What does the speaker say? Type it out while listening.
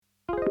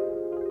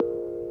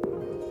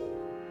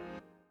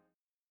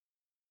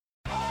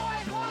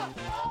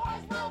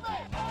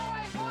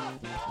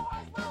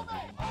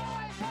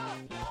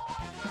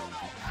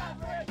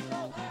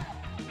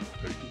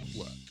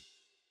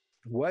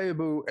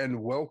Wayabu,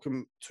 and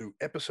welcome to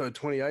episode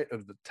 28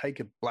 of the Take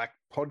It Black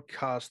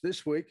podcast.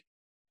 This week,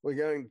 we're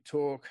going to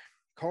talk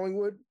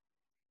Collingwood,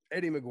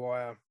 Eddie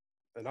McGuire,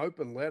 an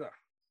open letter,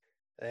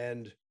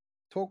 and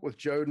talk with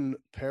Joden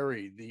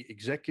Perry, the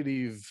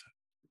executive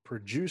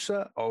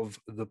producer of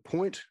The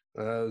Point.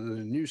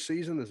 The new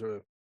season, there's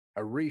a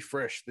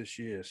refresh this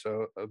year,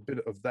 so a bit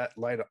of that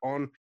later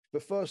on.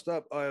 But first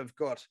up, I have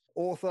got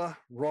author,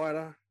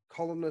 writer,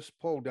 columnist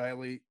Paul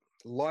Daly,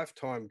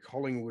 lifetime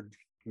Collingwood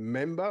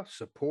member,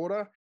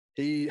 supporter.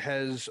 He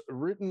has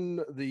written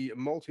the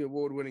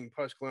multi-award winning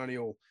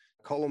post-colonial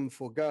column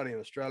for Guardian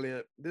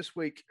Australia. This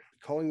week,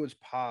 Collingwood's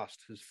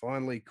past has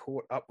finally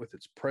caught up with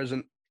its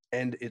present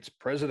and its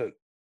president.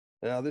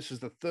 Now, this is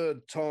the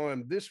third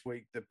time this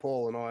week that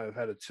Paul and I have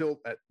had a tilt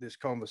at this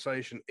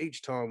conversation.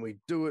 Each time we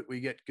do it, we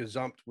get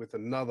gazumped with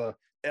another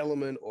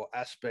element or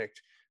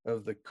aspect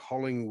of the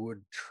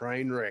Collingwood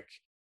train wreck.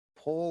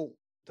 Paul,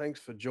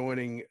 thanks for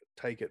joining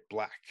Take It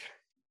Black.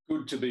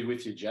 Good to be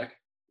with you, Jack.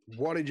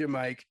 What did you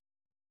make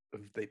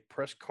of the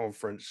press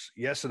conference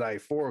yesterday,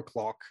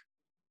 4:00,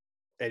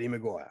 Eddie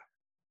McGuire?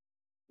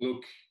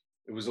 Look,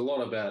 it was a lot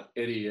about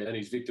Eddie and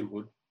his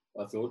victimhood,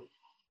 I thought,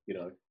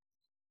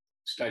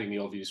 stating the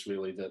obvious,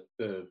 really, that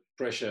the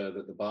pressure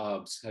that the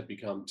Barbs had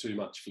become too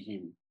much for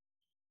him.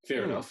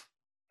 Fair enough.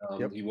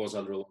 He was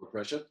under a lot of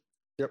pressure.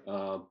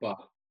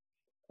 But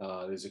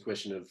there's a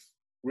question of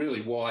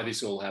really why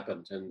this all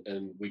happened.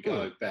 And we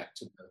go back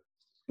to the...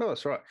 No,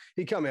 that's right.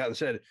 He came out and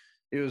said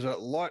he was a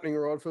lightning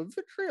rod for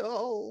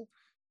vitriol.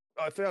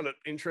 I found it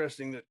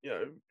interesting that,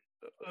 it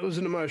was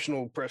an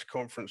emotional press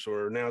conference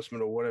or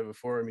announcement or whatever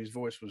for him. His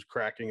voice was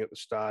cracking at the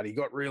start. He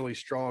got really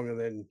strong, and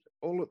then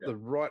all at the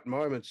right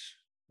moments,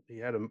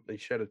 he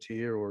shed a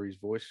tear or his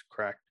voice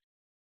cracked.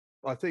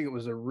 I think it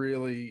was a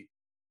really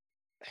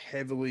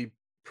heavily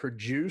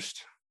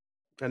produced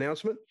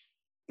announcement,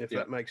 if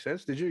that makes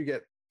sense. Did you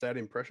get that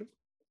impression?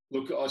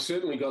 Look, I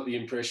certainly got the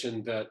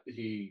impression that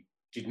he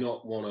did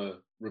not want a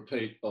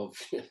repeat of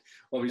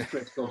his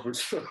press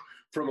conference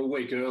from a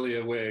week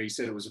earlier, where he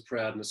said it was a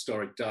proud and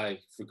historic day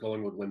for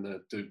Collingwood when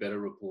the Do Better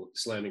report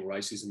slamming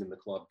racism in the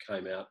club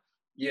came out.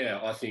 Yeah,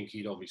 I think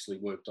he'd obviously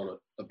worked on it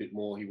a bit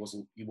more. He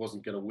wasn't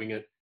going to wing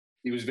it.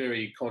 He was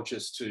very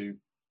conscious to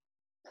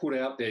put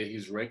out there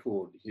his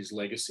record, his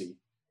legacy.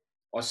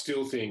 I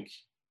still think,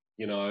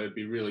 it'd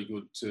be really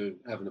good to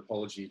have an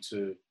apology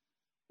to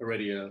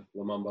Heredia,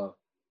 Lumumba,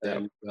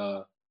 and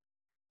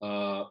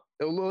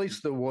at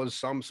least there was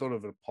some sort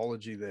of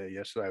apology there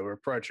yesterday. We're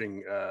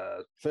approaching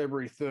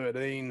February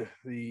 13,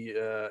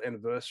 the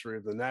anniversary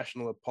of the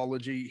national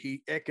apology.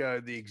 He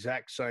echoed the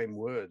exact same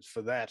words.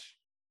 For that,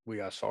 we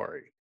are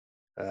sorry.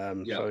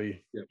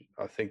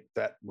 I think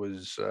that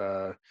was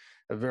a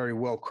very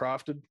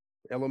well-crafted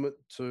element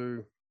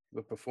to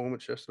the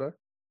performance yesterday.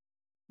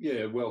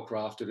 Yeah,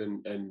 well-crafted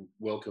and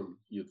welcome,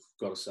 you've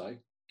got to say,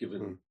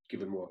 given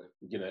what,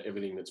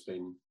 everything that's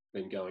been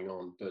going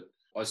on. But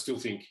I still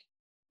think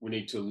we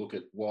need to look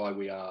at why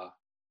we are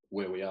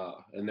where we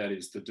are, and that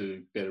is the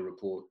Do Better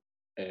report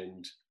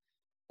and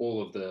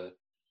all of the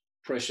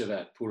pressure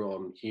that put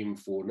on him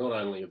for not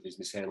only of his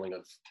mishandling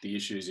of the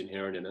issues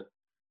inherent in it,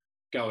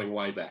 going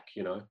way back,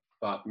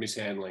 but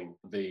mishandling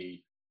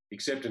the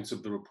acceptance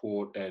of the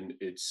report and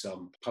its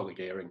public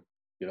airing,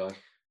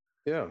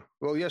 Yeah.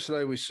 Well,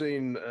 yesterday we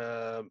seen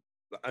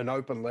an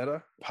open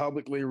letter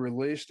publicly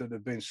released that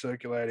had been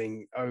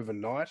circulating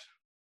overnight.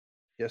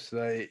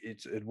 Yesterday,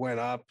 it went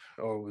up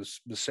or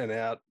was sent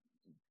out,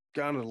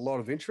 garnered a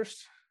lot of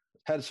interest,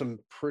 had some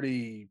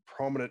pretty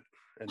prominent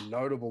and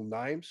notable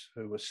names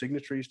who were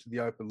signatories to the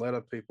open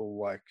letter, people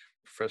like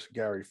Professor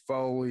Gary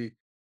Foley,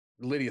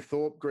 Lydia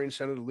Thorpe, Green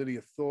Senator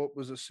Lydia Thorpe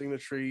was a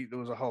signatory. There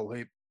was a whole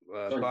heap.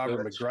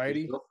 Barbara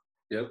McGrady,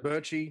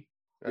 Birchie,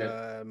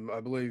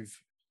 I believe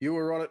you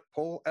were on it,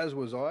 Paul, as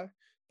was I.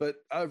 But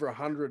over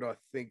 100, I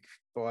think,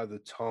 by the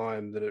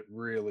time that it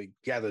really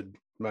gathered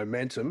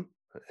momentum.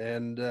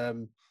 And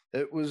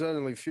it was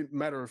only a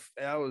matter of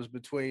hours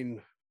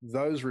between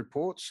those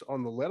reports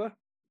on the letter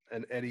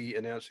and Eddie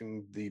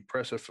announcing the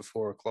presser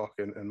for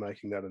 4:00 and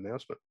making that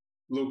announcement.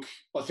 Look,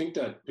 I think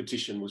that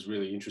petition was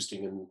really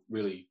interesting and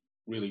really,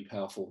 really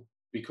powerful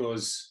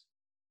because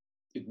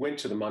it went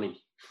to the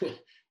money.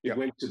 It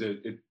went to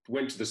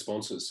the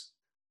sponsors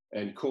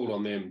and called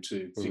on them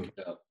to think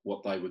about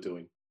what they were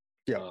doing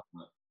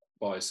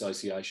by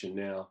association.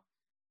 Now,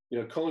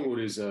 Collingwood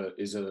is a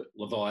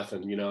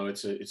leviathan.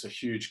 It's a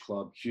huge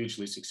club,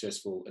 hugely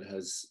successful. It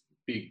has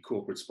big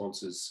corporate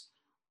sponsors,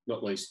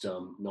 not least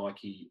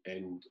Nike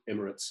and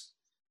Emirates.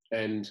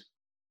 And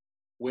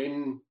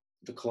when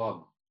the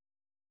club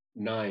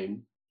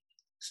name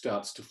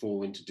starts to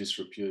fall into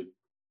disrepute,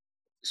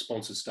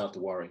 sponsors start to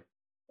worry.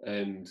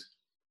 And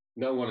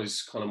no one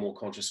is kind of more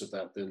conscious of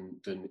that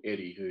than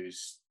Eddie,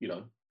 who's,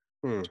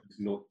 to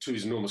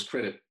his enormous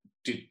credit,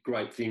 did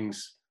great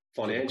things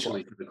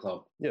financially for the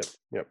club,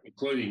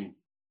 including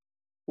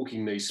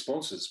booking these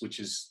sponsors, which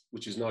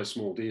is no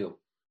small deal.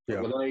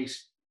 But when they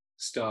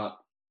start,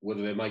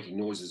 whether they're making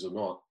noises or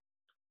not,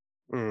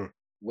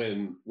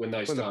 when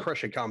the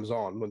pressure comes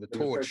on, when the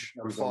torch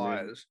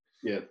fires,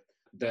 Yeah,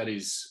 that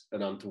is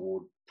an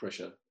untoward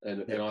pressure,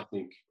 and I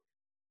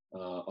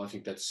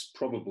think that's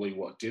probably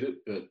what did it.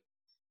 But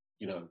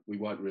we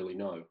won't really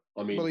know.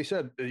 I mean, well, he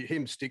said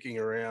him sticking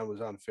around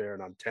was unfair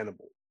and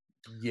untenable.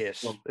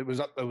 Yes, well, it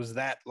was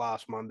that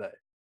last Monday.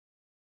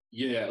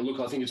 Yeah, look,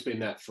 I think it's been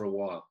that for a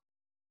while.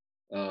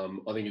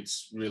 I think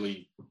it's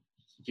really,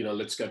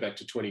 let's go back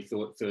to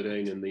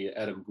 2013 and the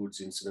Adam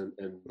Goodes incident,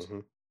 and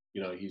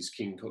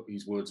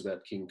his words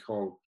about King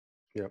Kong.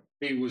 Yeah,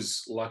 he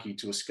was lucky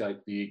to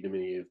escape the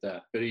ignominy of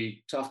that, but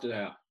he toughed it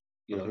out,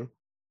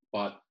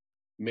 But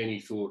many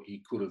thought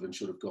he could have and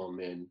should have gone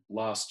then.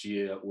 Last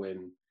year,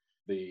 when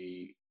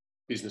the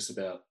business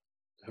about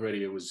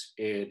Heredia was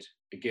aired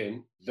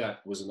again,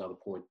 that was another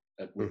point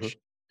at which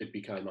it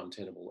became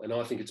untenable. And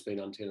I think it's been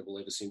untenable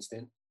ever since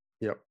then.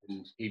 Yep.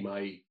 And he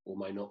may or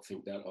may not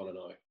think that, I don't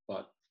know.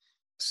 But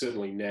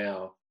certainly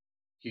now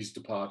his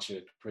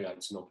departure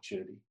creates an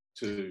opportunity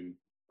to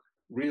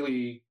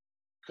really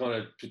kind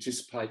of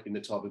participate in the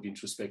type of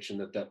introspection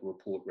that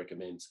report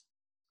recommends.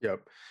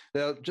 Yep.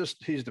 Now,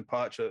 just his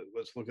departure,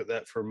 let's look at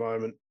that for a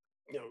moment.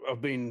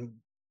 I've been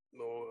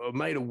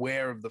made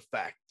aware of the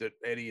fact that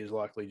Eddie is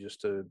likely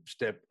just to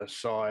step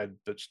aside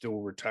but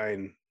still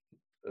retain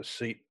a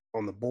seat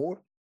on the board.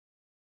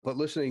 But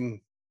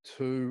listening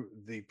to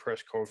the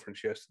press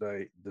conference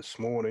this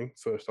morning,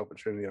 first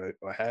opportunity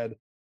I had,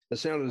 it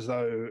sounded as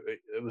though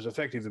it was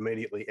effective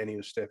immediately and he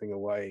was stepping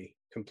away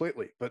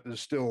completely. But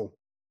there's still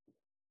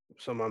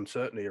some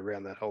uncertainty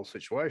around that whole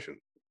situation.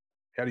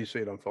 How do you see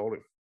it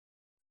unfolding?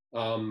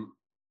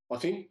 I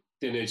think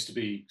there needs to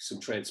be some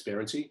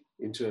transparency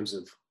in terms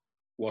of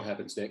what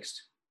happens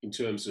next, in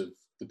terms of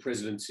the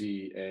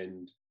presidency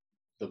and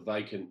the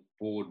vacant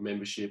board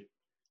membership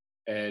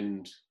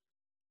and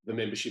the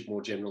membership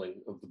more generally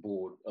of the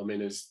board. I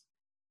mean, as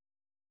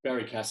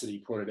Barry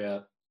Cassidy pointed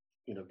out,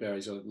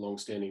 Barry's a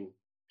long-standing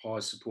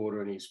Pies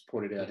supporter, and he's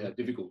pointed out how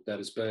difficult that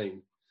has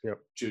been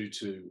due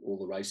to all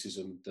the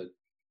racism that,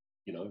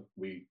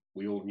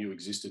 we all knew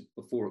existed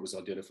before it was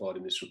identified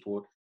in this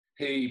report.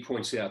 He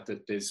points out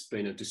that there's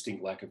been a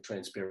distinct lack of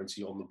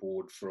transparency on the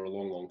board for a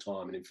long, long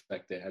time. And in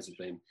fact, there hasn't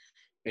been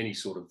any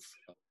sort of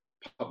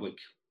public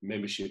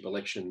membership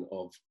election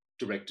of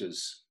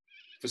directors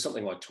for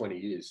something like 20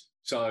 years.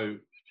 So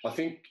I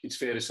think it's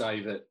fair to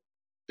say that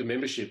the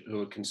membership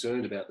who are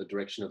concerned about the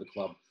direction of the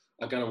club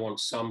are going to want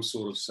some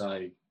sort of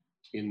say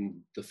in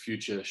the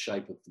future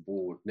shape of the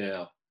board.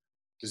 Now,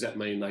 does that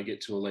mean they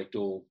get to elect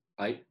all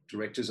 8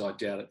 directors? I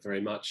doubt it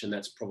very much, and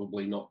that's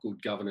probably not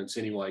good governance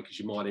anyway, because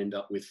you might end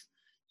up with,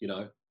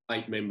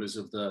 8 members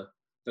of the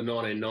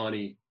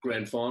 1990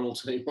 grand final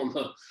team on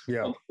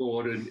the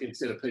board, and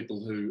instead of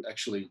people who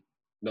actually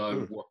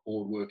know what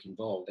board work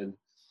involved. And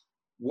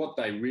what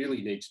they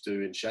really need to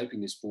do in shaping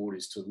this board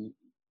is to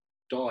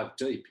dive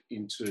deep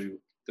into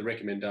the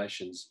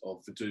recommendations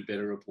of the Do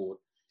Better report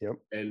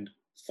and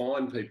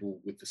find people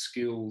with the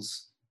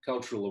skills,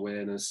 cultural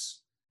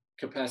awareness,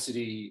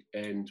 capacity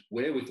and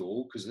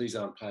wherewithal, because these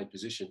aren't paid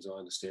positions, I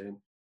understand,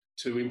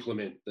 to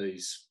implement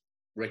these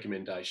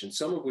recommendations,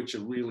 some of which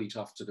are really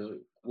tough to do.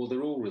 Well,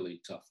 they're all really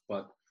tough,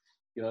 but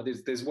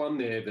there's one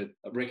there that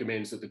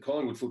recommends that the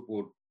Collingwood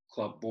Football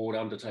Club board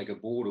undertake a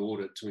board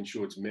audit to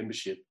ensure its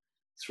membership,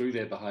 through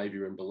their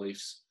behaviour and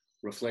beliefs,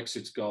 reflects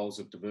its goals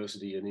of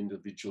diversity and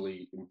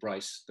individually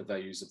embrace the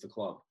values of the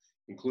club,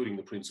 including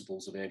the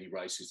principles of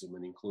anti-racism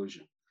and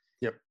inclusion.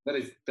 Yep.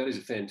 That is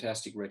a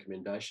fantastic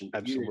recommendation.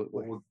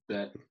 Absolutely.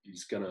 That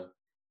is going to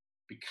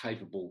be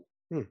capable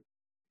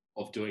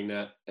of doing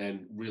that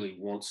and really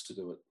wants to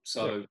do it.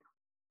 So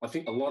I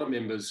think a lot of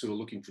members who are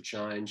looking for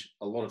change,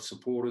 a lot of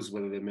supporters,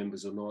 whether they're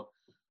members or not,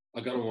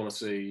 are going to want to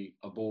see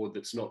a board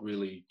that's not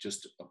really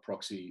just a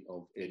proxy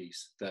of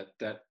Eddie's,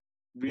 that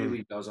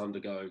really does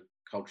undergo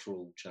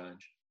cultural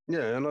change.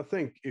 Yeah, and I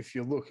think if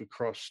you look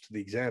across to the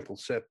example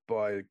set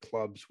by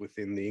clubs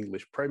within the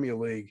English Premier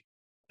League,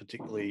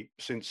 particularly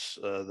since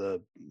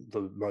the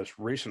most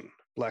recent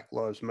Black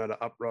Lives Matter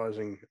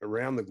uprising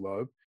around the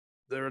globe,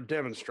 there are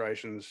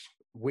demonstrations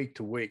week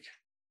to week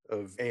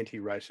of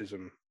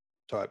anti-racism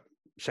type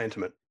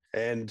sentiment.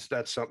 And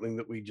that's something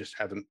that we just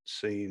haven't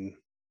seen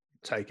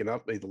taken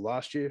up either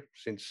last year,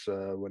 since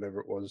whenever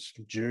it was,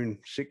 June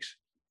 6th,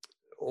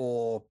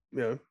 or,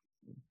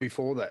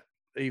 before that,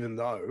 even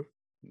though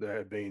there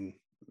have been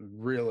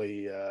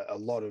really a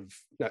lot of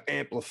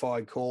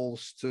amplified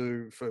calls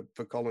for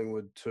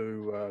Collingwood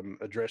to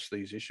address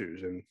these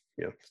issues, and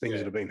things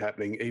that have been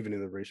happening even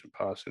in the recent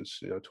past since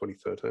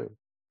 2013.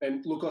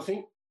 And look, I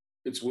think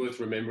it's worth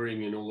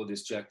remembering in all of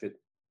this, Jack, that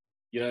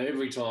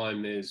every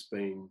time there's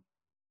been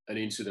an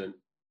incident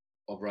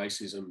of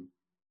racism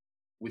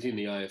within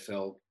the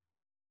AFL,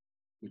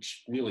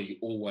 which nearly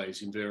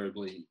always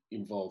invariably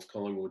involve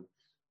Collingwood,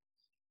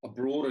 a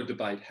broader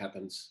debate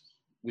happens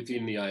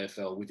within the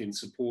AFL, within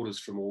supporters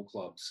from all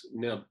clubs.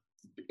 Now,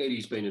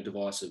 Eddie's been a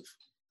divisive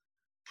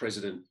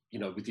president,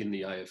 within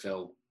the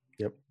AFL.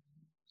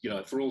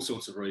 Yep. For all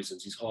sorts of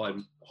reasons. His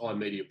high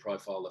media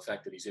profile, the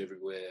fact that he's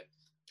everywhere,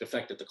 the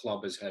fact that the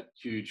club has had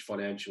huge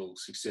financial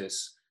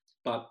success.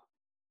 But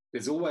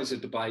there's always a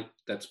debate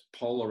that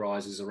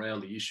polarises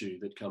around the issue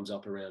that comes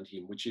up around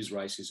him, which is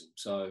racism.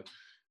 So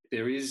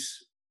there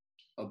is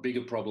a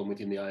bigger problem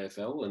within the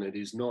AFL, and it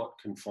is not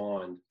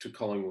confined to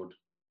Collingwood.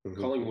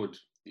 Mm-hmm. Collingwood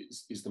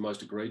is the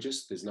most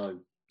egregious. There's no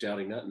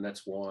doubting that, and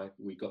that's why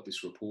we got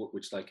this report,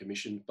 which they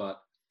commissioned.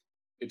 But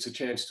it's a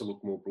chance to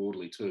look more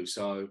broadly too.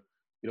 So,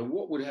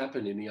 what would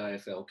happen in the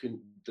AFL?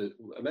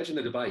 Imagine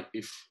the debate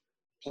if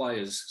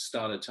players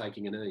started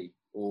taking a knee,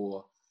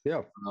 or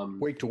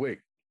week to week,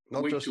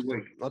 not week just to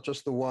week, not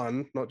just the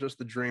one, not just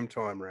the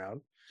Dreamtime round,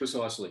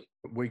 precisely,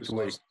 week to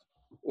week.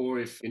 Or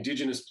if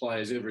Indigenous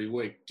players every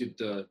week did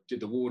the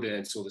war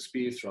dance or the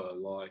spear throw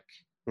like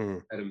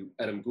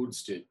Adam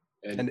Goodes did,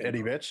 and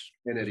Eddie Betts,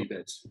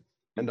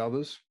 and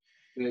others.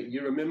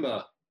 You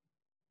remember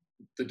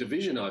the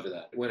division over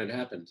that when it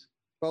happened.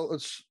 Well,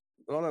 it's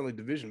not only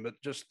division, but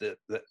just the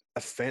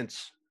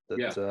offence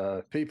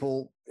that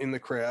people in the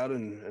crowd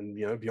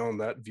and beyond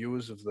that,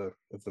 viewers of the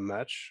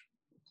match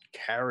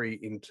carry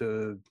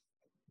into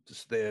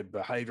just their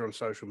behaviour on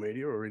social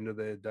media or into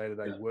their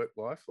day-to-day work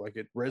life. Like,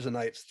 it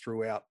resonates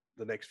throughout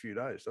the next few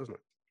days, doesn't it?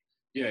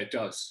 Yeah, it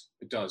does.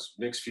 It does.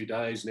 Next few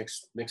days,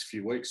 next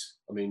few weeks.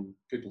 I mean,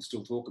 people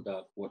still talk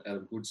about what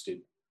Adam Goodes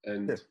did,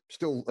 and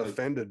still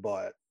offended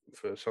by it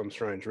for some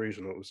strange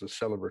reason. It was a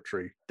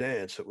celebratory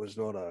dance. It was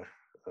not a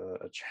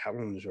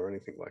challenge or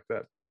anything like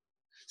that.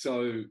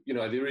 So,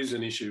 there is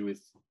an issue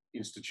with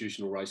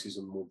institutional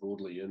racism more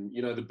broadly. And,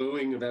 the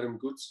booing of Adam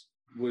Goodes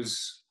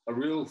was a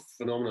real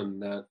phenomenon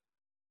that,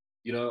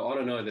 I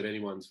don't know that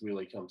anyone's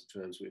really come to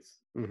terms with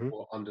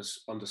or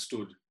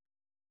understood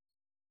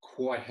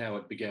quite how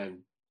it began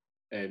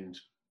and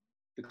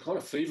the kind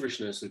of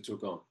feverishness it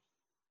took on.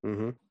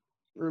 Mm-hmm.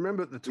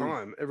 Remember at the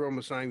time, everyone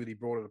was saying that he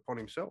brought it upon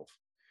himself.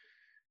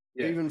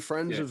 Yeah. Even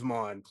friends of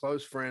mine,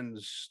 close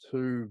friends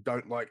who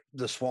don't like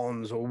the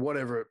Swans or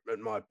whatever it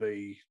might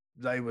be,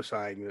 they were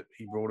saying that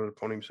he brought it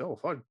upon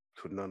himself. I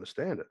couldn't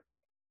understand it.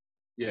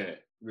 Yeah,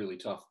 really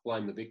tough.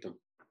 Blame the victim.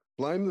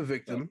 Blame the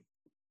victim. Yeah.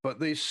 But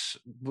this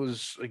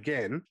was,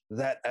 again,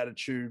 that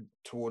attitude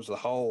towards the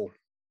whole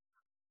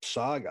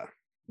saga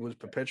was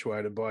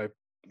perpetuated by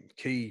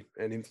key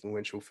and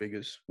influential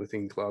figures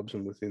within clubs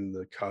and within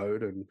the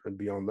code and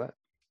beyond that.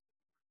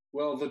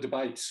 Well, the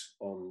debates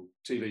on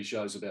TV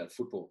shows about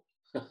football,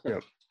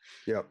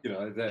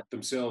 that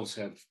themselves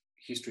have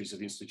histories of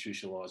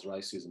institutionalised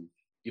racism,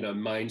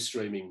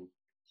 mainstreaming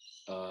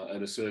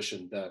an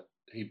assertion that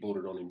he brought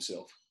it on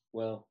himself.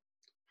 Well,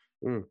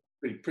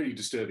 pretty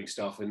disturbing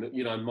stuff. And,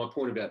 my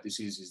point about this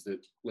is that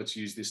let's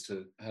use this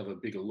to have a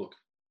bigger look.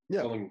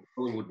 Yeah.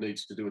 Collingwood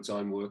needs to do its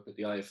own work, but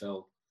the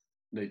AFL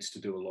needs to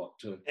do a lot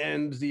too.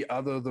 And the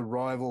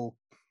rival,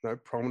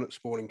 prominent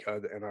sporting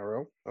code, the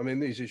NRL. I mean,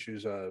 these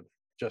issues are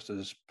just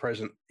as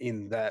present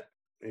in that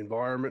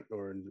environment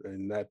or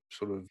in that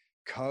sort of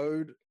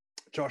code.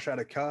 Josh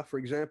Adokar, for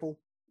example,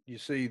 you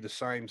see the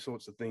same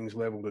sorts of things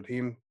levelled at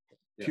him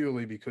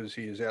purely because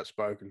he is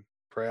outspoken,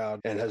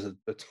 proud, and has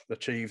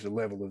achieved a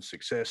level of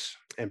success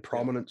and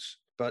prominence.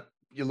 But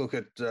you look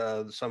at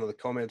some of the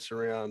comments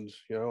around,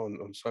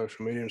 on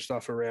social media and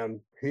stuff around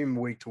him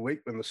week to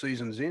week when the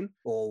season's in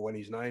or when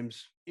his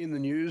name's in the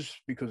news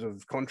because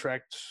of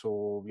contracts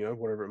or,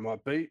 whatever it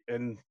might be.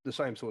 And the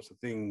same sorts of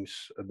things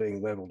are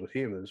being levelled at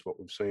him as what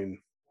we've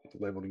seen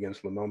levelled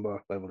against Lumumba,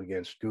 levelled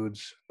against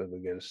Goodes,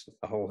 levelled against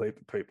a whole heap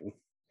of people.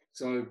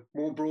 So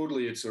more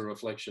broadly, it's a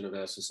reflection of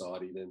our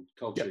society than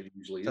culture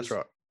usually is. That's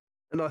right.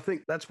 And I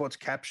think that's what's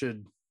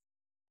captured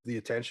the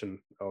attention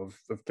of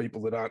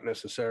people that aren't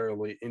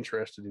necessarily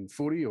interested in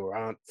footy or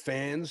aren't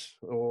fans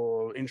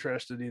or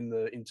interested in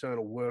the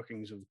internal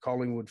workings of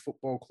Collingwood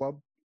Football Club.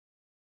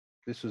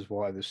 This is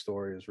why this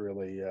story has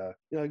really,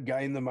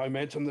 gained the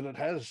momentum that it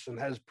has and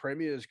has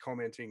premiers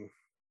commenting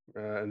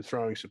and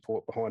throwing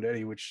support behind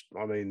Eddie, which,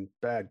 I mean,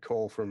 bad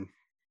call from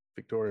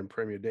Victorian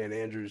Premier Dan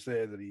Andrews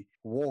there that he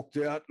walked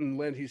out and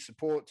lent his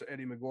support to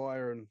Eddie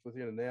Maguire, and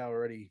within an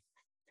hour, Eddie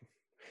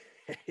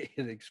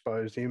it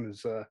exposed him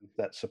as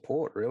that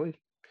support, really.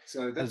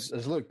 So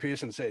as Luke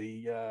Pearson said,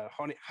 he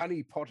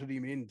honey potted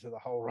him into the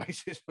whole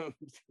racism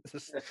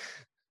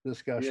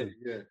discussion.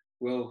 Yeah.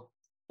 Well,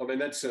 I mean,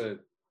 that's a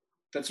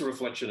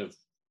reflection of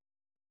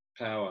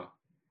power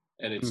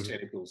and its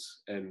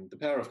tentacles, and the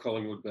power of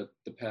Collingwood, but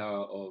the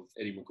power of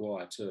Eddie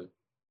Maguire too,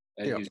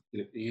 and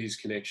his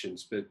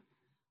connections. But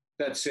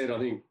that said, I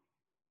think,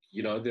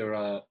 there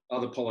are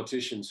other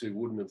politicians who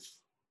wouldn't have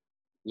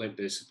lent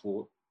their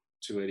support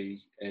to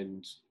Eddie,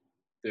 and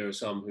there are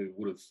some who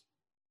would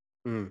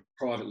have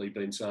privately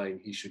been saying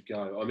he should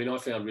go. I mean, I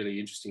found really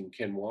interesting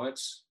Ken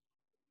Wyatt's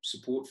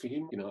support for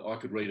him. I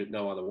could read it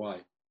no other way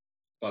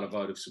but a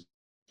vote of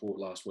support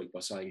last week by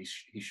saying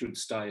he should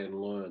stay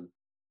and learn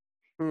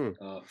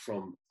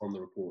from the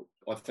report.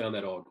 I found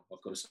that odd,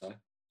 I've got to say.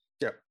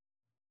 Yeah.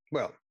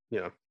 Well,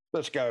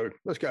 let's go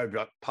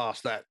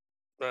past that.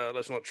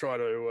 Let's not try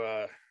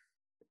to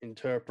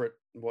interpret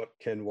what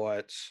Ken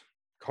Wyatt's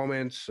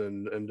comments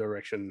and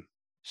direction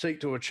seek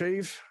to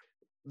achieve.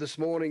 This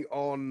morning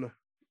on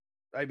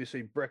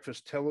ABC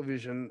Breakfast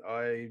Television,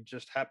 I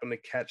just happened to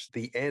catch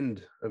the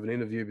end of an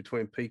interview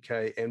between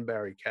PK and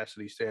Barry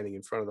Cassidy standing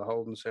in front of the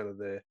Holden Centre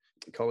there,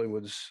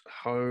 Collingwood's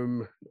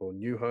home or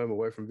new home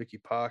away from Vicky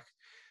Park.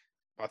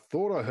 I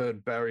thought I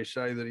heard Barry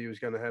say that he was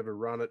going to have a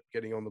run at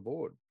getting on the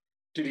board.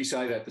 Did he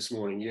say that this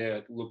morning?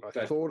 Yeah. Look,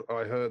 I thought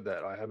I heard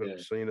that. I haven't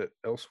seen it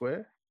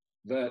elsewhere.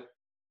 That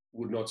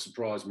would not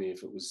surprise me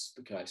if it was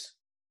the case.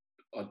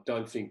 I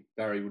don't think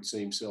Barry would see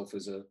himself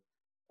as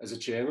a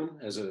chairman,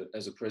 as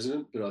a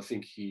president, but I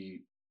think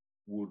he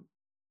would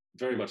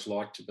very much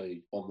like to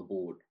be on the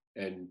board.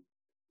 And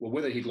well,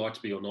 whether he'd like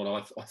to be or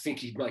not, I think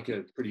he'd make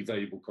a pretty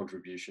valuable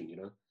contribution.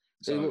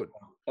 So he would.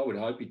 I would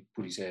hope he'd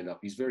put his hand up.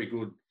 He's very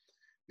good.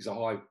 He's a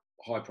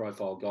high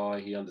profile guy.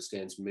 He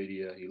understands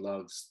media. He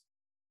loves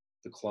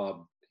the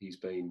club. He's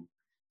been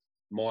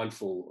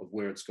mindful of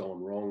where it's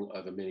gone wrong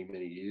over many,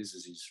 many years,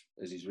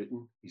 as he's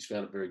written. He's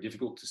found it very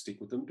difficult to stick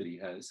with them, but he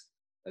has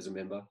as a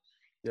member.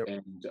 Yep.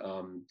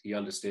 And he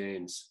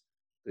understands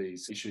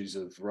these issues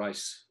of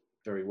race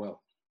very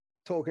well.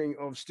 Talking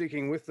of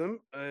sticking with them,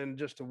 and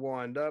just to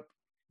wind up,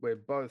 we're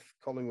both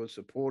Collingwood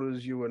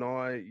supporters, you and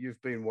I.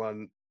 You've been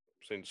one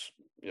since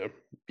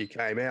you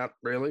came out,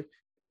 really.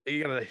 Are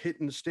you going to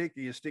hit and stick?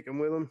 Are you sticking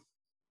with them?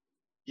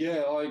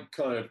 Yeah, I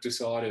kind of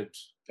decided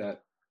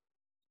that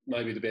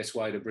maybe the best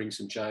way to bring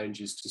some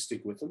change is to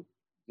stick with them.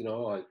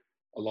 I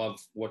love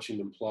watching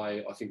them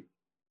play. I think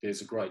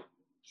there's a great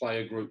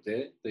player group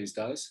there these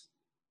days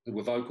who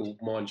were vocal,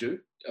 mind you,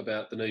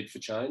 about the need for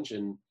change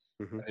and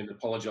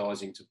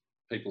apologising to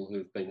people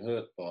who've been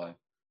hurt by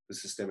the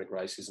systemic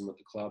racism at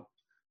the club.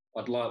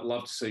 I'd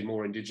love to see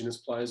more Indigenous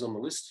players on the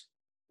list,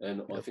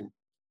 and I think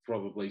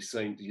probably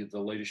seeing the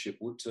leadership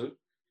would too.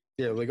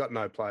 Yeah, well, they got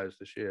no players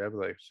this year, have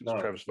they? Since No.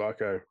 Travis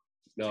Varco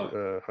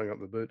hung up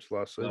the boots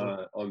last season.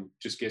 No, I'm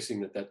just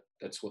guessing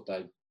that's what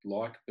they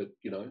like. But,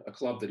 a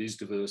club that is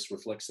diverse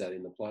reflects that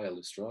in the player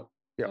list, right?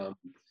 Yeah,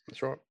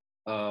 that's right.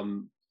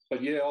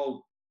 But, yeah,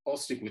 I'll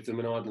stick with them,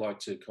 and I'd like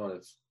to kind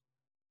of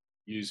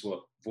use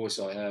what voice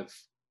I have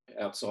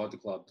outside the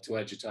club to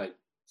agitate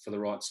for the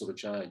right sort of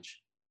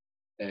change.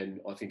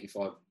 And I think if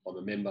I'm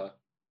a member,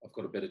 I've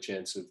got a better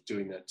chance of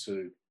doing that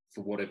too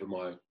for whatever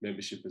my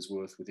membership is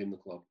worth within the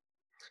club.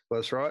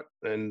 Well, that's right.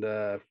 And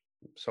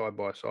side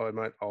by side,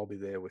 mate, I'll be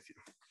there with you.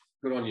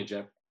 Good on you,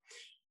 Jack.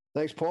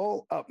 Thanks,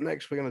 Paul. Up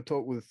next, we're going to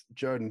talk with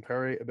Joden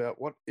Perry about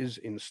what is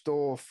in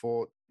store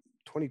for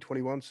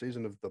 2021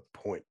 season of The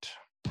Point.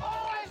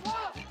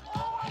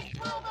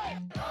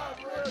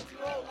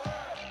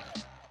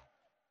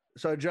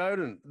 So,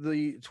 Joden,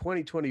 the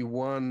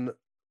 2021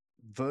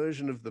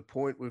 version of The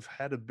Point, we've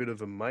had a bit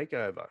of a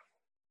makeover.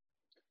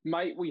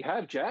 Mate, we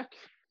have, Jack.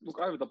 Look,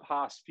 over the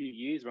past few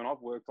years when I've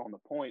worked on The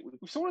Point,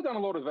 we've sort of done a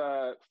lot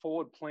of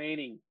forward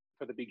planning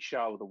for the big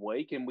show of the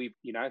week. And we've,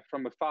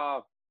 from a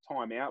far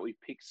time out, we've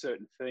picked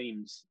certain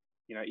themes,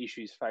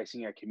 issues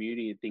facing our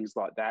community and things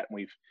like that. And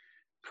we've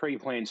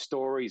pre-planned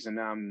stories and,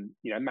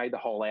 made the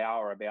whole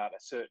hour about a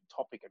certain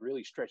topic and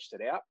really stretched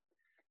it out.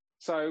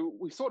 So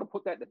we've sort of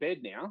put that to bed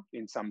now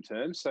in some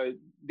terms. So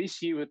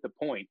this year at The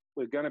Point,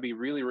 we're going to be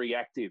really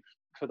reactive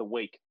for the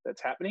week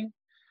that's happening.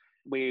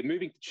 We're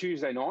moving to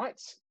Tuesday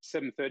nights,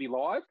 7:30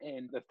 live.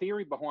 And the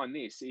theory behind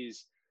this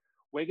is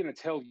we're going to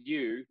tell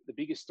you the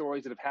biggest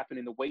stories that have happened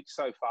in the week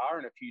so far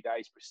and a few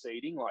days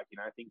preceding, like,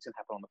 things that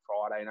happen on the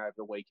Friday and over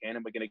the weekend.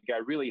 And we're going to go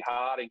really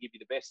hard and give you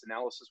the best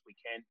analysis we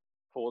can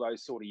for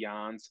those sort of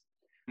yarns.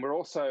 And we're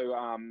also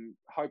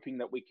hoping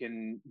that we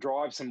can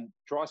drive some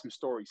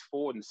stories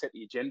forward and set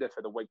the agenda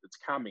for the week that's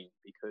coming,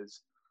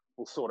 because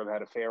we'll sort of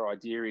had a fair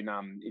idea in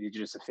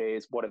Indigenous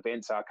affairs what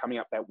events are coming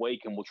up that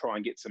week, and we'll try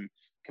and get some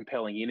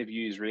compelling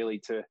interviews really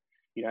to,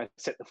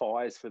 set the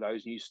fires for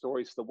those news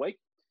stories for the week.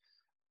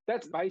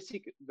 That's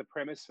the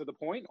premise for The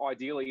Point.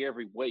 Ideally,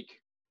 every week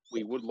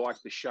we would like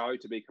the show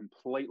to be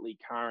completely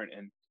current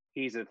and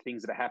here's the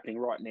things that are happening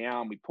right now,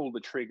 and we pull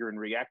the trigger and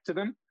react to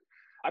them.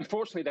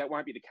 Unfortunately, that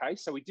won't be the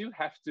case. So we do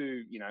have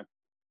to,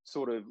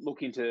 sort of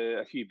look into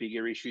a few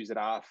bigger issues that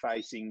are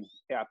facing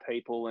our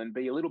people and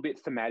be a little bit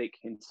thematic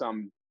in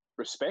some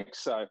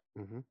respects. So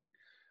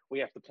we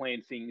have to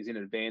plan things in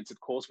advance. Of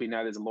course, we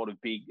know there's a lot of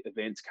big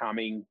events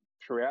coming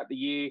throughout the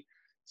year.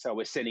 So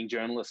we're sending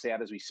journalists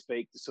out as we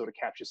speak to sort of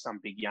capture some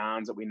big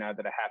yarns that we know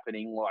that are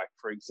happening. Like,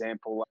 for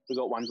example, we've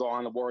got one guy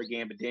on the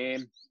Warragamba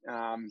Dam,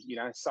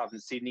 southern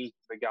Sydney.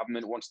 The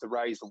government wants to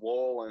raise the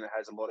wall and it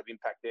has a lot of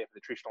impact there for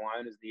the traditional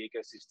owners, the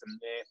ecosystem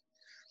there.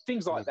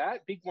 Things like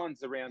that. Big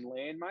ones around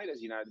land, mate.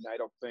 As you know, the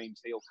NAIDOC being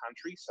teal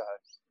country. So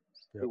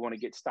we want to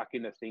get stuck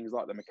into things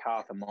like the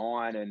MacArthur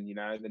Mine and,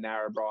 the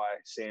Narrabri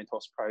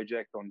Santos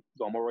project on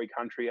Gomeroi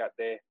country out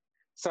there.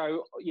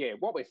 So, yeah,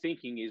 what we're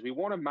thinking is we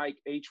want to make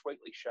each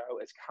weekly show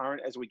as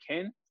current as we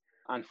can.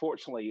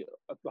 Unfortunately,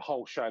 the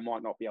whole show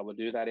might not be able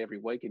to do that every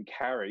week and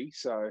carry.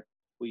 So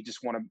we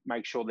just want to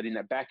make sure that in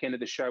the back end of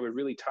the show, we're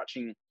really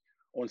touching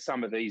on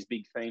some of these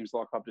big themes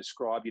like I've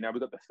described. We've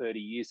got the 30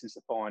 years since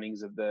the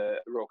findings of the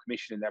Royal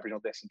Commission into Aboriginal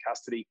Deaths in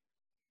Custody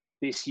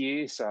this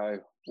year. So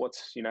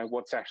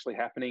what's actually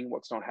happening,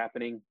 what's not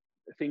happening,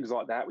 things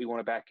like that we want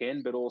to back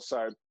end, but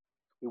also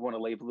we want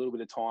to leave a little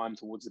bit of time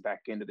towards the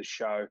back end of the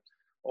show,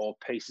 or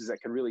pieces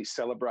that can really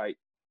celebrate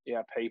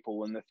our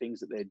people and the things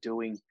that they're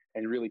doing,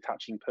 and really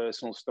touching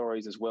personal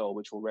stories as well,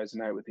 which will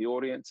resonate with the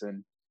audience.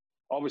 And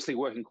obviously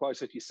working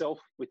close with yourself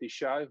with this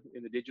show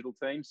in the digital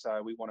team.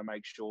 So we want to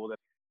make sure that,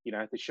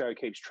 the show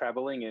keeps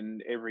traveling,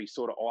 and every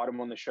sort of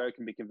item on the show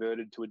can be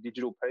converted to a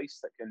digital piece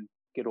that can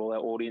get all our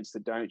audience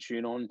that don't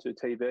tune on to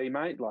TV,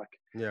 mate.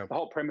 The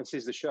whole premise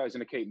is the show's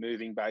going to keep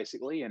moving,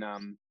 basically. And,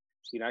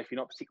 if you're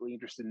not particularly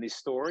interested in this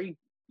story,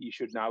 you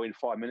should know in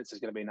 5 minutes there's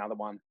going to be another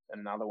one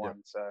and another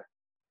one. So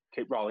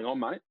keep rolling on,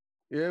 mate.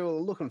 Yeah,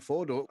 well, looking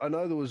forward to it. I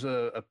know there was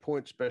a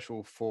point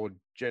special for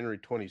January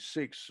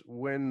 26.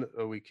 When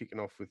are we kicking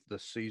off with the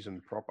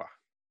season proper?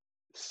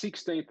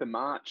 16th of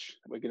March,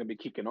 we're going to be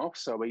kicking off.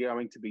 So we're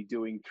going to be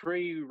doing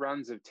 3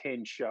 runs of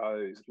 10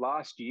 shows.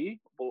 Last year,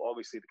 well,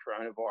 obviously the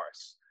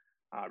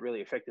coronavirus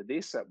really affected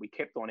this. We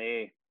kept on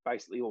air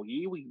basically all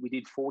year. We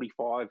did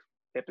 45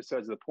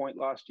 episodes of The Point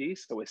last year,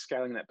 so we're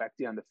scaling that back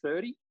down to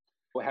 30.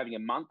 We're having a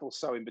month or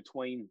so in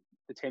between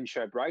the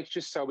 10-show breaks,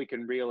 just so we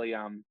can really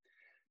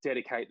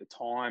dedicate the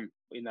time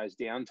in those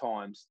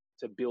downtimes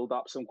to build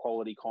up some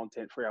quality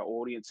content for our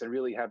audience and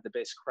really have the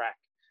best crack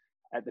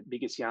at the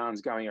biggest yarns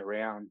going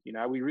around.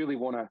 We really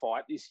want to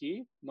fight this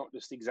year, not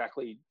just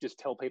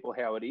tell people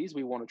how it is.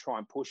 We want to try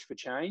and push for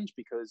change,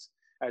 because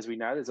as we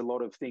know, there's a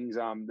lot of things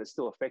that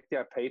still affect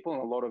our people,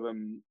 and a lot of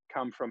them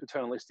come from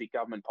paternalistic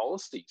government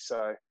policy.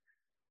 So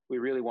we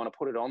really want to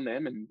put it on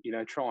them and,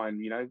 try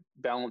and,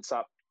 balance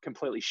up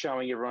completely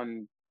showing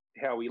everyone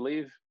how we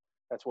live.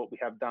 That's what we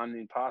have done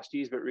in past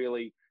years, but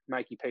really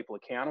making people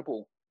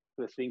accountable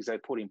for the things they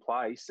put in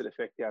place that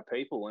affect our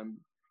people. And,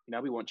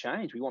 we want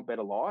change. We want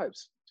better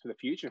lives for the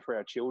future for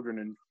our children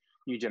and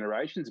new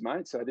generations,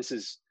 mate. So this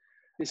is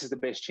the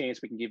best chance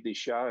we can give this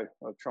show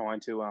of trying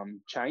to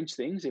change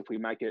things if we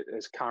make it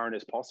as current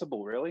as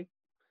possible, really.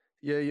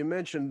 Yeah, you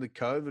mentioned the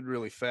COVID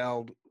really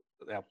fouled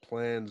our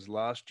plans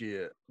last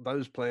year.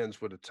 Those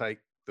plans were to take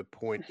the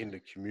point into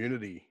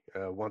community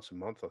once a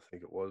month, I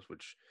think it was,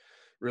 which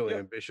really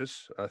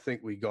ambitious. I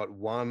think we got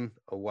one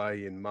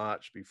away in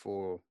March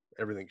before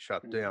everything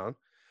shut down.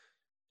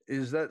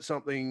 Is that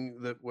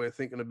something that we're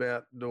thinking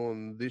about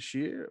doing this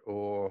year,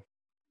 or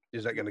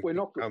is that going to be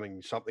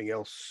becoming something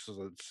else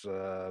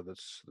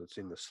that's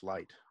in the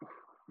slate?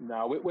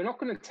 No, we're not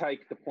going to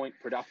take the point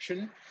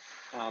production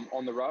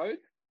on the road.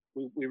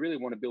 We really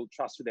want to build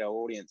trust with our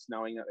audience,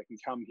 knowing that they can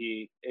come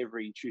here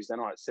every Tuesday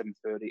night at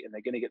 7:30 and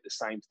they're going to get the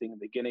same thing.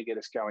 They're going to get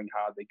us going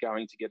hard. They're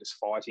going to get us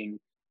fighting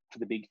for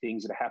the big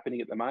things that are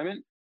happening at the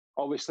moment.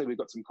 Obviously, we've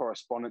got some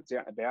correspondents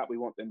out and about. We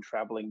want them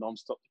traveling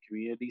nonstop to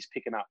communities,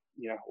 picking up,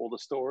 all the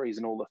stories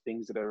and all the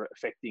things that are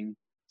affecting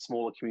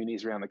smaller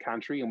communities around the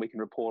country. And we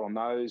can report on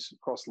those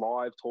across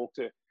live, talk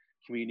to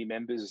community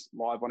members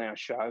live on our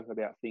show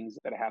about things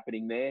that are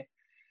happening there.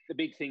 The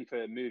big thing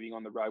for moving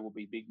on the road will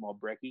be Big Mob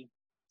Brekkie.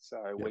 So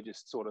we're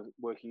just sort of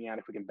working out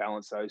if we can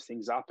balance those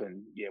things up.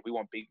 And we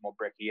want Big Mob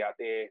Brekkie out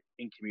there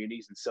in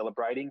communities and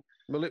celebrating.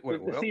 Well, it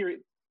went well. Theory,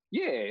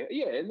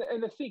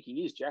 and the thinking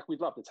is, Jack, we'd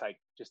love to take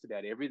just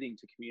about everything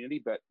to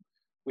community, but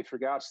with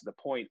regards to the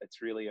point,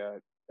 it's really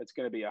it's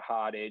going to be a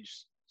hard edge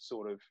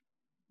sort of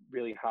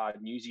really hard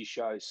newsy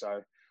show.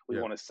 So we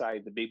want to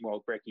save the Big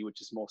Mob Brekkie,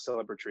 which is more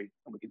celebratory,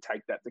 and we can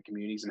take that to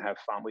communities and have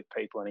fun with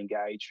people and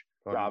engage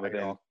rather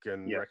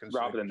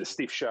than the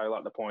stiff show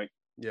like the point.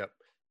 Yep.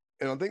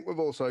 And I think we've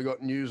also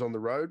got news on the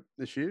road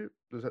this year.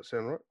 Does that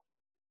sound right?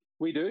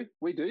 We do.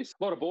 A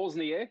lot of balls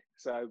in the air.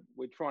 So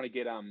we're trying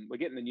to we're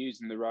getting the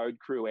news and the road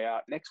crew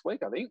out next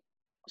week, I think.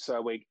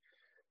 So we're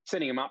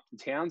sending them up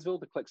to Townsville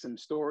to collect some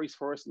stories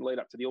for us and lead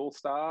up to the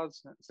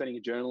All-Stars, sending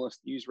a journalist,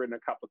 user and a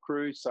couple of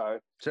crews. So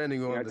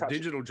sending on the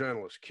digital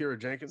journalist, Kira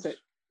Jenkins.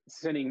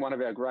 Sending one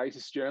of our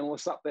greatest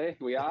journalists up there.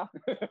 We are.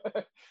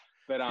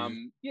 But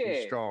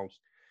she's strong.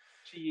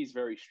 She is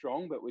very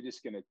strong, but we're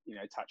just going to,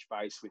 touch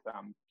base with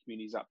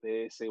communities up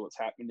there, see what's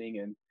happening,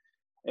 and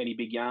any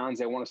big yarns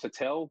they want us to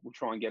tell, we'll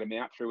try and get them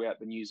out throughout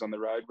the News on the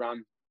Road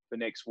run for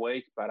next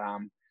week. But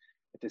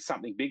if there's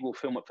something big, we'll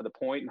film it for the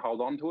point and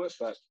hold on to it.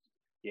 But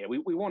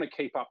we want to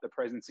keep up the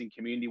presence in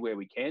community where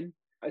we can.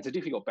 It's a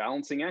difficult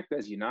balancing act,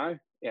 as you know.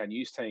 Our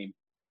news team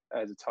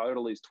as a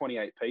total is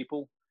 28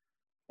 people,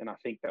 and I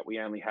think that we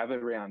only have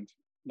around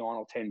 9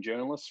 or 10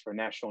 journalists for a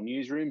national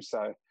newsroom.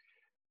 So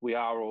we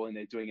are all in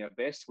there doing our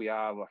best. We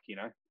are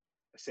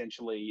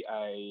essentially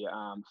a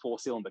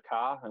 4-cylinder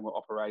car, and we're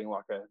operating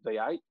like a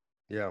V8.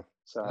 Yeah.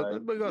 So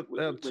we've got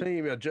our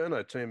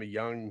journo team, are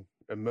young,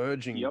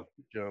 emerging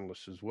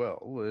journalists as well.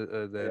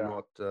 They're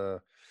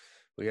not,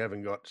 we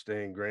haven't got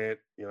Stan Grant,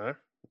 on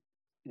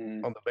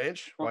the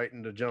bench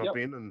waiting to jump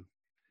in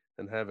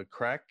and have a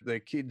crack. They're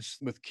kids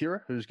with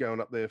Kira, who's going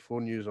up there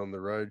for News on the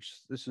Road.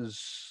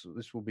 This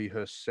will be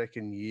her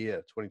second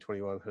year,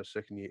 2021, her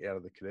second year out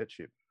of the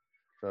cadetship.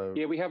 So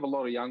we have a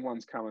lot of young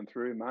ones coming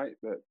through, mate.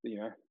 But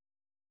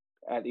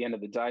at the end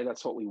of the day,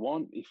 that's what we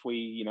want. If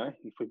we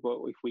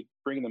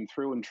bring them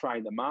through and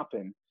train them up,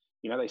 and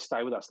they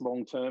stay with us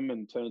long term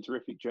and turn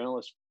terrific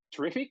journalists,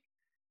 terrific.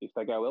 if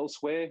they go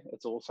elsewhere,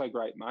 it's also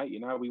great, mate.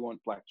 We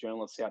want black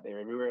journalists out there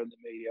everywhere in the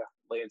media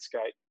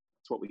landscape.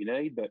 That's what we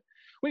need. But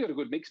we got a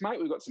good mix, mate.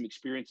 We've got some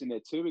experience in there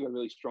too. We've got a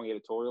really strong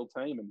editorial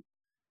team, and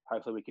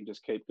hopefully we can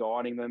just keep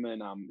guiding them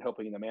and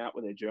helping them out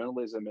with their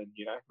journalism and,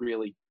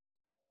 really,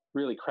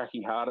 really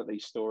cracking hard at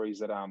these stories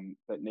that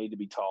need to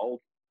be told.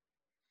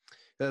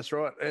 That's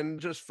right. And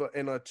just for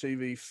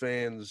NITV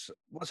fans,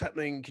 what's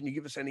happening? Can you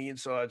give us any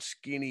inside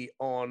skinny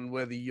on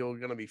whether you're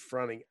going to be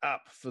fronting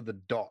up for the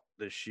Dot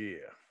this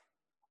year?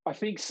 I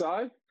think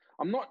so.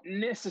 I'm not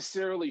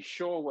necessarily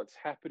sure what's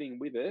happening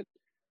with it.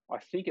 I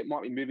think it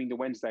might be moving to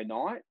Wednesday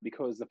night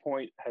because the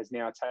Point has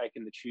now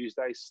taken the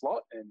Tuesday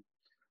slot. And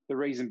the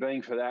reason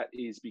being for that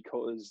is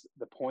because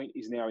the Point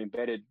is now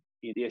embedded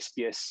in the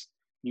SBS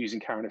News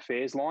and Current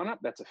Affairs lineup.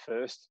 That's a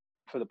first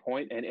for the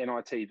Point and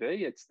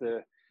NITV. It's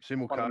the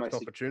simulcast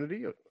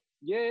opportunity?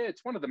 Yeah,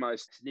 it's one of the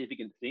most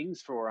significant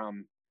things for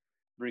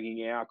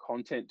bringing our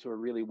content to a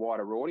really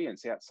wider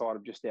audience outside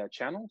of just our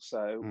channel.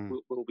 So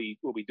we'll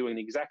be doing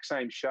the exact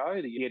same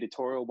show. The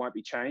editorial won't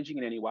be changing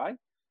in any way.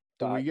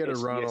 Do we get a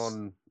run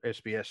on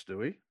SBS, do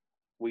we?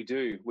 We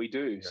do.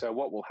 Yeah. So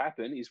what will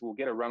happen is we'll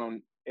get a run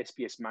on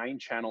SBS main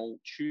channel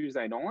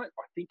Tuesday night,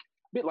 I think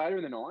a bit later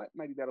in the night,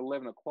 maybe about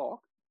 11 o'clock.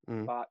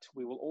 But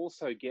we will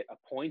also get a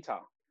pointer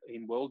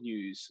in World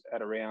News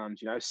at around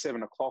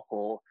 7 o'clock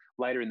or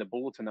later in the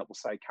bulletin that will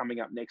say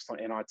coming up next on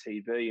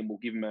NITV, and we'll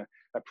give them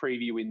a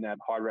preview in that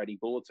high rating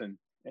bulletin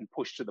and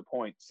push to the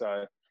Point.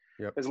 So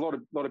there's a lot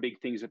of big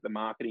things with the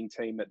marketing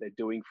team that they're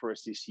doing for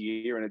us this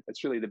year, and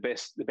it's really the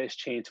best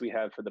chance we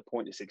have for the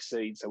Point to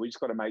succeed. So we just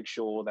got to make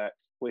sure that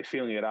we're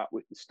filling it up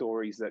with the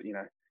stories that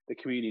the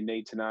community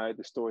need to know,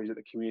 the stories that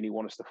the community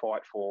want us to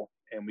fight for,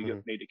 and we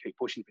need to keep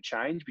pushing for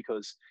change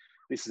because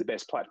this is the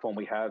best platform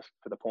we have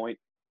for the Point.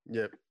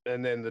 Yep.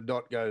 And then the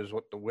Dot goes,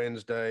 the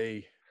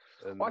Wednesday?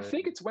 I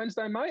think it's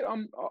Wednesday, mate.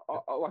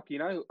 I like,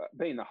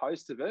 being the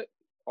host of it,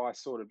 I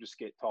sort of just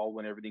get told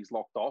when everything's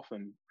locked off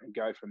and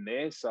go from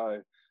there.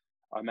 So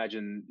I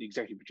imagine the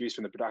executive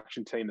producer and the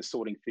production team are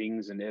sorting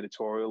things and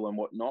editorial and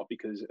whatnot,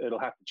 because it'll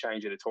have to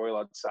change editorial,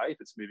 I'd say, if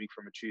it's moving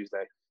from a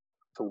Tuesday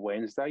to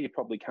Wednesday. You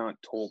probably can't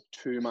talk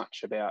too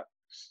much about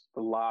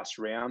the last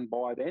round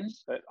by then,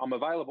 but I'm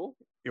available.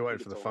 You're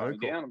waiting for the phone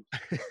call.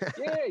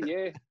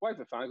 Yeah. Wait for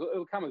the phone call.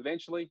 It'll come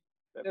eventually,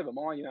 but never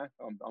mind.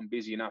 I'm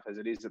busy enough as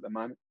it is at the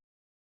moment.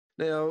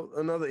 Now,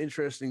 another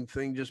interesting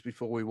thing just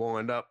before we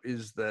wind up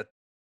is that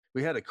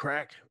we had a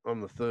crack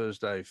on the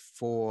Thursday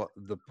for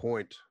the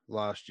Point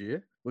last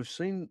year. We've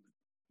seen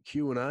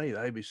Q&A,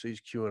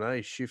 ABC's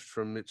Q&A, shift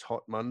from its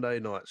hot Monday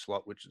night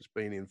slot, which it's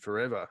been in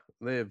forever.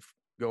 They've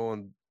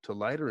gone to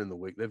later in the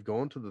week. They've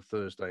gone to the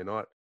Thursday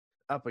night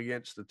up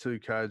against the two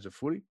codes of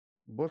footy.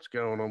 What's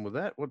going on with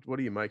that? What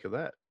do you make of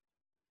that?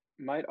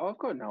 Mate, I've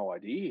got no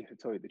idea, to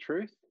tell you the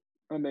truth.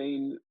 I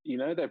mean,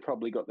 they've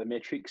probably got the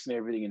metrics and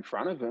everything in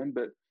front of them,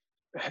 but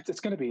it's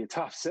going to be a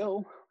tough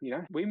sell.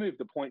 We moved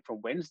the Point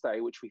from Wednesday,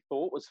 which we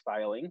thought was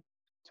failing,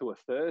 to a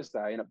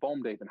Thursday, and it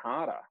bombed even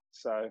harder.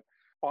 So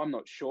I'm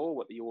not sure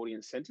what the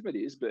audience sentiment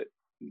is, but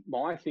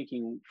my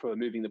thinking for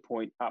moving the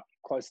Point up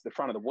close to the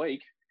front of the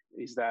week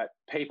is that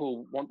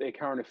people want their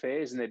current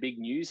affairs and their big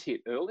news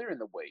hit earlier in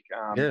the week.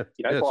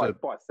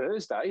 By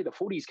Thursday, the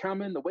footy's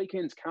coming, the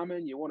weekend's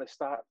coming. You want to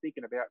start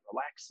thinking about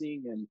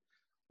relaxing, and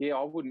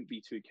I wouldn't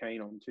be too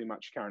keen on too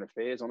much current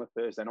affairs on a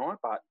Thursday night.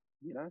 But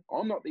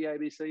I'm not the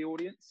ABC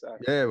audience, so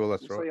we'll right.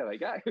 See how they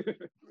go.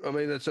 I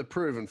mean, it's a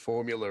proven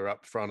formula.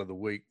 Up front of the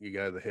week, you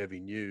go the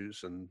heavy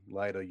news, and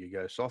later you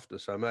go softer.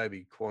 So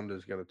maybe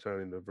Quanda's going to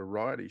turn into a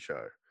variety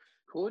show.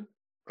 Could.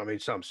 I mean,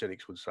 some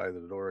cynics would say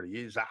that it already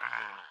is.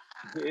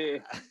 Yeah,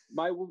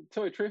 mate, well, to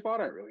tell you the truth, I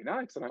don't really know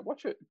because I don't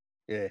watch it.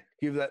 Yeah,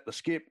 give that the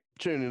skip.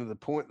 Tune into the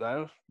Point,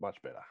 though.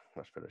 Much better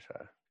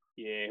show.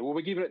 Yeah, well, we're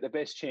giving it the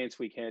best chance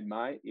we can,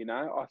 mate.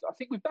 I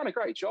think we've done a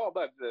great job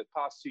over the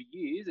past 2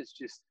 years. It's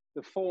just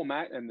the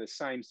format and the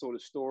same sort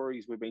of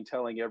stories we've been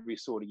telling every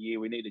sort of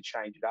year. We need to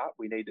change it up.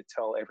 We need to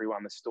tell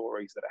everyone the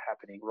stories that are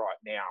happening right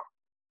now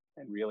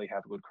and really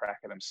have a good crack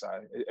at them. So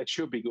it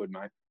should be good,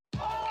 mate.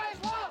 Always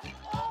will be.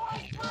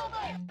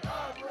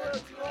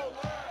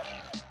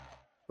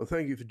 Well,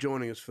 thank you for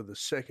joining us for the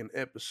second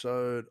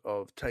episode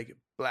of Take It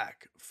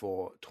Black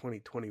for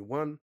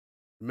 2021.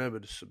 Remember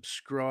to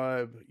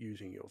subscribe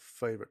using your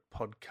favorite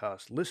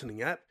podcast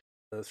listening app.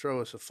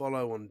 Throw us a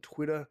follow on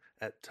Twitter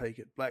at Take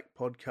It Black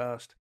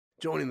Podcast.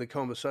 Join in the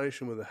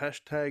conversation with the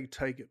hashtag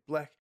Take It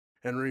Black.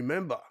 And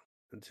remember,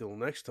 until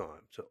next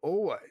time, to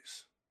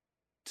always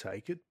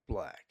take it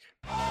black.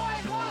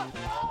 Always will be.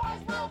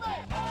 Always will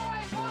be.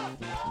 Always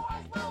will.